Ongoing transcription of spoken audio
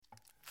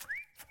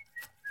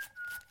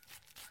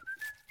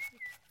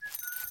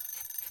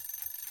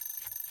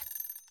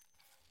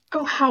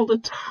Oh, how the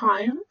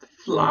time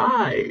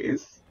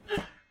flies.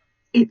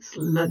 It's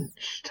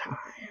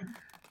lunchtime.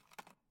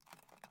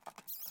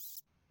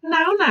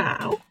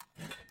 Now,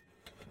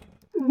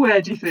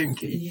 where do you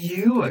think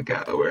you are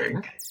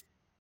going?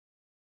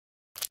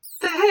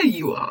 There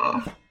you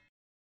are.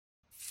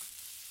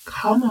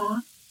 Come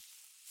on.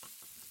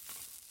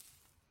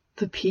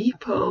 The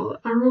people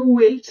are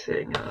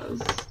awaiting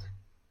us.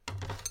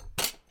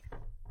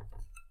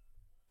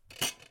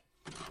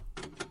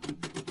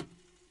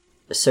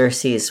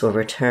 Circes will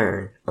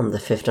return on the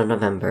 5th of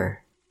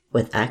November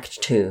with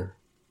Act 2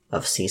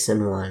 of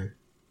Season 1.